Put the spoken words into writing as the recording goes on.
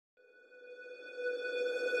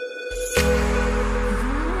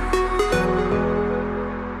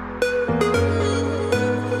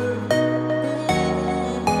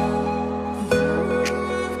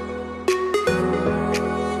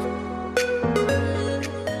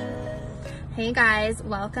Hey guys,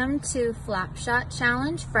 welcome to Flop Shot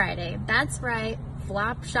Challenge Friday. That's right,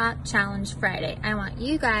 Flop Shot Challenge Friday. I want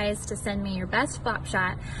you guys to send me your best flop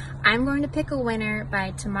shot. I'm going to pick a winner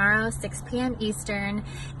by tomorrow, 6 p.m. Eastern,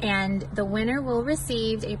 and the winner will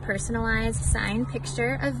receive a personalized signed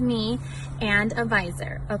picture of me and a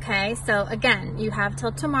visor, okay? So again, you have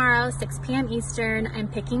till tomorrow, 6 p.m. Eastern. I'm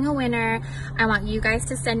picking a winner. I want you guys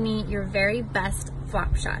to send me your very best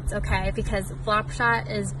flop shots, okay? Because flop shot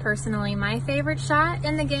is personally my favorite shot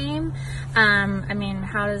in the game. I mean,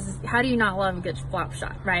 how do you not love a good flop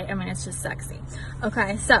shot, right? I mean, it's just sexy.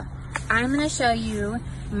 Okay, so I'm gonna show you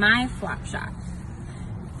my flop shot.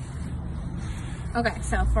 Okay,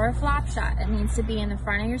 so for a flop shot, it needs to be in the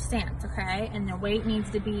front of your stance, okay? And the weight needs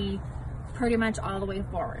to be pretty much all the way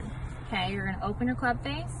forward. Okay, you're gonna open your club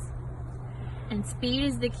face. And speed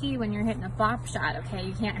is the key when you're hitting a flop shot, okay?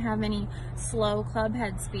 You can't have any slow club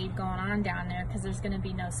head speed going on down there because there's gonna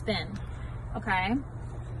be no spin, okay?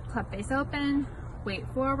 Club face open, weight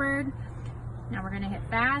forward. Now we're gonna hit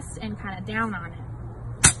fast and kind of down on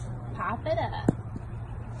it. Pop it up.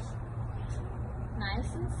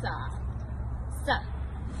 Nice and soft. So,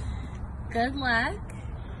 good luck.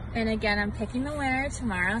 And again, I'm picking the winner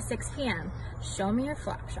tomorrow, 6 p.m. Show me your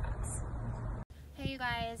flop shots. Hey you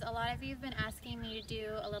guys, a lot of you have been asking me to do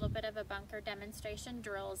a little bit of a bunker demonstration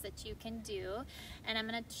drills that you can do, and I'm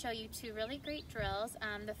going to show you two really great drills.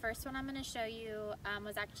 The first one I'm going to show you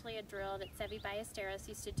was actually a drill that Sevi Ballesteros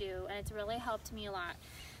used to do, and it's really helped me a lot.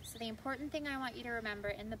 So the important thing I want you to remember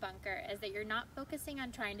in the bunker is that you're not focusing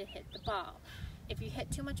on trying to hit the ball. If you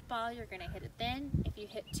hit too much ball, you're going to hit it thin. If you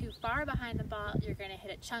hit too far behind the ball, you're going to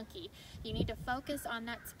hit it chunky. You need to focus on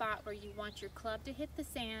that spot where you want your club to hit the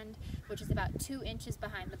sand, which is about 2 inches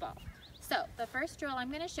behind the ball. So the first drill I'm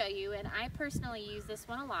going to show you, and I personally use this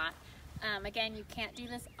one a lot. Again, you can't do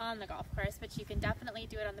this on the golf course, but you can definitely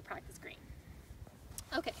do it on the practice green.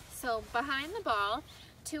 Okay, so behind the ball,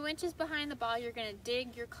 2 inches behind the ball, you're going to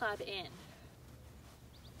dig your club in.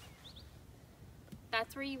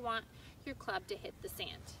 That's where you want your club to hit the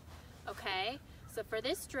sand. Okay, so for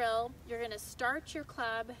this drill, you're going to start your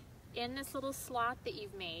club in this little slot that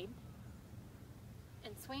you've made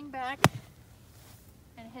and swing back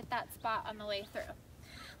and hit that spot on the way through.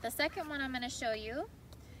 The second one I'm going to show you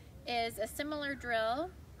is a similar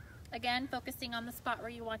drill, again focusing on the spot where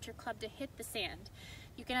you want your club to hit the sand.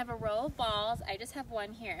 You can have a row of balls. I just have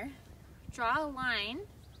one here. Draw a line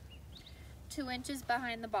 2 inches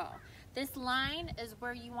behind the ball. This line is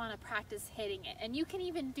where you want to practice hitting it, and you can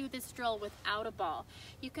even do this drill without a ball.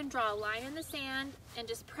 You can draw a line in the sand and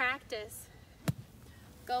just practice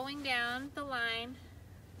going down the line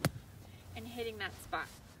and hitting that spot.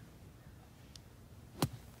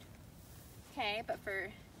 Okay, but for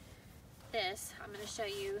this, I'm going to show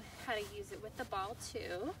you how to use it with the ball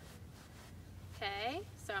too. Okay,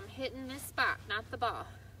 so I'm hitting this spot, not the ball.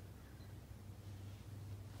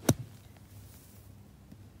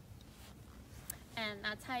 And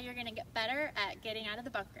that's how you're going to get better at getting out of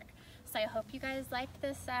the bunker. So I hope you guys liked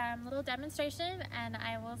this little demonstration, and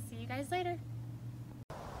I will see you guys later.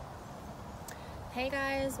 Hey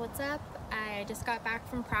guys, what's up? I just got back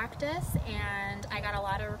from practice, and I got a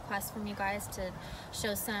lot of requests from you guys to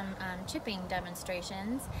show some chipping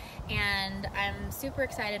demonstrations, and I'm super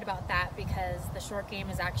excited about that because the short game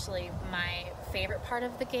is actually my favorite part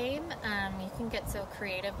of the game. You can get so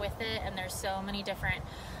creative with it, and there's so many different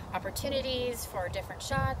opportunities for different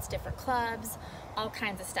shots, different clubs, all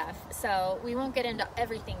kinds of stuff. So we won't get into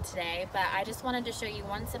everything today, but I just wanted to show you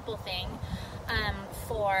one simple thing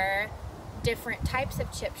for different types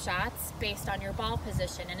of chip shots based on your ball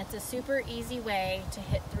position, and it's a super easy way to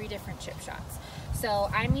hit 3 different chip shots. So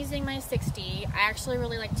I'm using my 60. I actually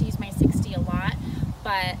really like to use my 60 a lot,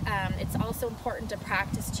 but it's also important to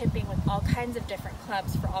practice chipping with all kinds of different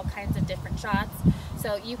clubs for all kinds of different shots.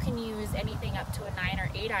 So you can use anything up to a 9 or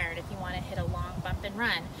 8 iron if you want to hit a long bump and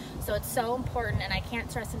run. So it's so important, and I can't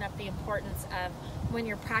stress enough the importance of when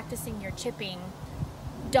you're practicing your chipping,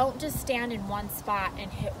 don't just stand in one spot and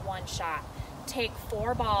hit one shot. Take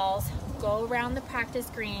 4 balls, go around the practice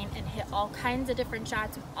green and hit all kinds of different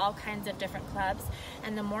shots with all kinds of different clubs.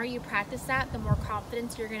 And the more you practice that, the more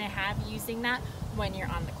confidence you're going to have using that when you're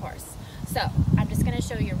on the course. So I'm just going to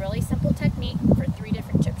show you a really simple technique for 3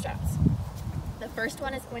 different chip shots. The first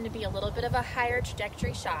one is going to be a little bit of a higher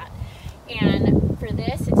trajectory shot. And for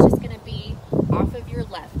this, it's just going to be off of your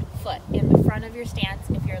left foot in the front of your stance.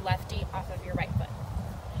 If you're lefty, off of your right foot.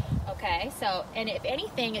 Okay, so, and if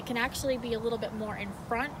anything, it can actually be a little bit more in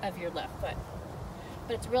front of your left foot.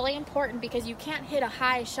 But it's really important because you can't hit a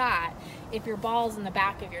high shot if your ball's in the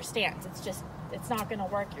back of your stance. It's just it's not going to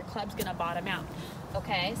work. Your club's going to bottom out.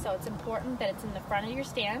 Okay, so it's important that it's in the front of your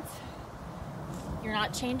stance. You're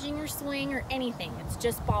not changing your swing or anything. It's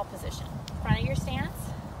just ball position. Front of your stance.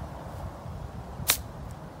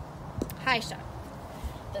 High shot.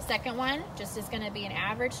 The second one just is going to be an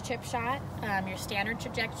average chip shot. Your standard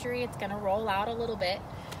trajectory, it's going to roll out a little bit.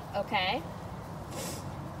 Okay,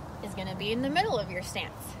 is going to be in the middle of your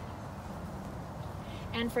stance.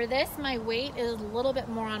 And for this, my weight is a little bit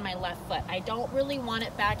more on my left foot. I don't really want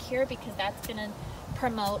it back here because that's going to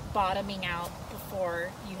promote bottoming out before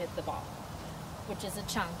you hit the ball, which is a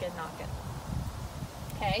chunk and not good.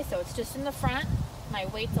 Okay, so it's just in the front. My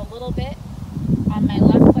weight's a little bit on my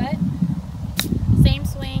left foot. Same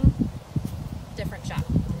swing, different shot.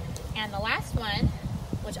 And the last one,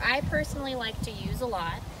 which I personally like to use a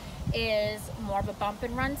lot, is more of a bump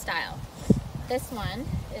and run style. This one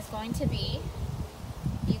is going to be,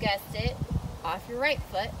 you guessed it, off your right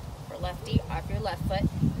foot, for lefty, off your left foot,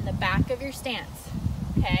 in the back of your stance,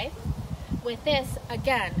 okay? With this,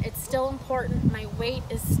 again, it's still important, my weight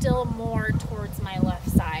is still more towards my left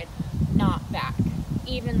side, not back,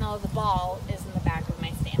 even though the ball is in the back of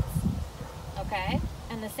my stance, okay?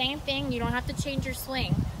 And the same thing, you don't have to change your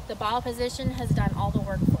swing. The ball position has done all the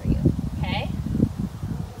work for you, okay?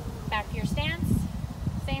 Back to your stance,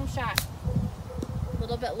 same shot. A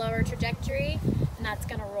little bit lower trajectory, and that's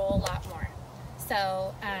gonna roll a lot more.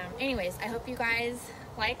 So anyways, I hope you guys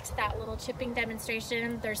liked that little chipping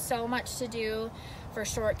demonstration. There's so much to do for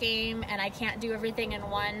short game, and I can't do everything in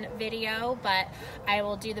one video, but I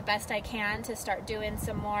will do the best I can to start doing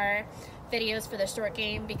some more videos for the short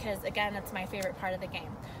game, because again, it's my favorite part of the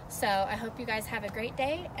game. So I hope you guys have a great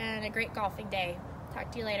day and a great golfing day. Talk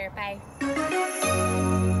to you later. Bye.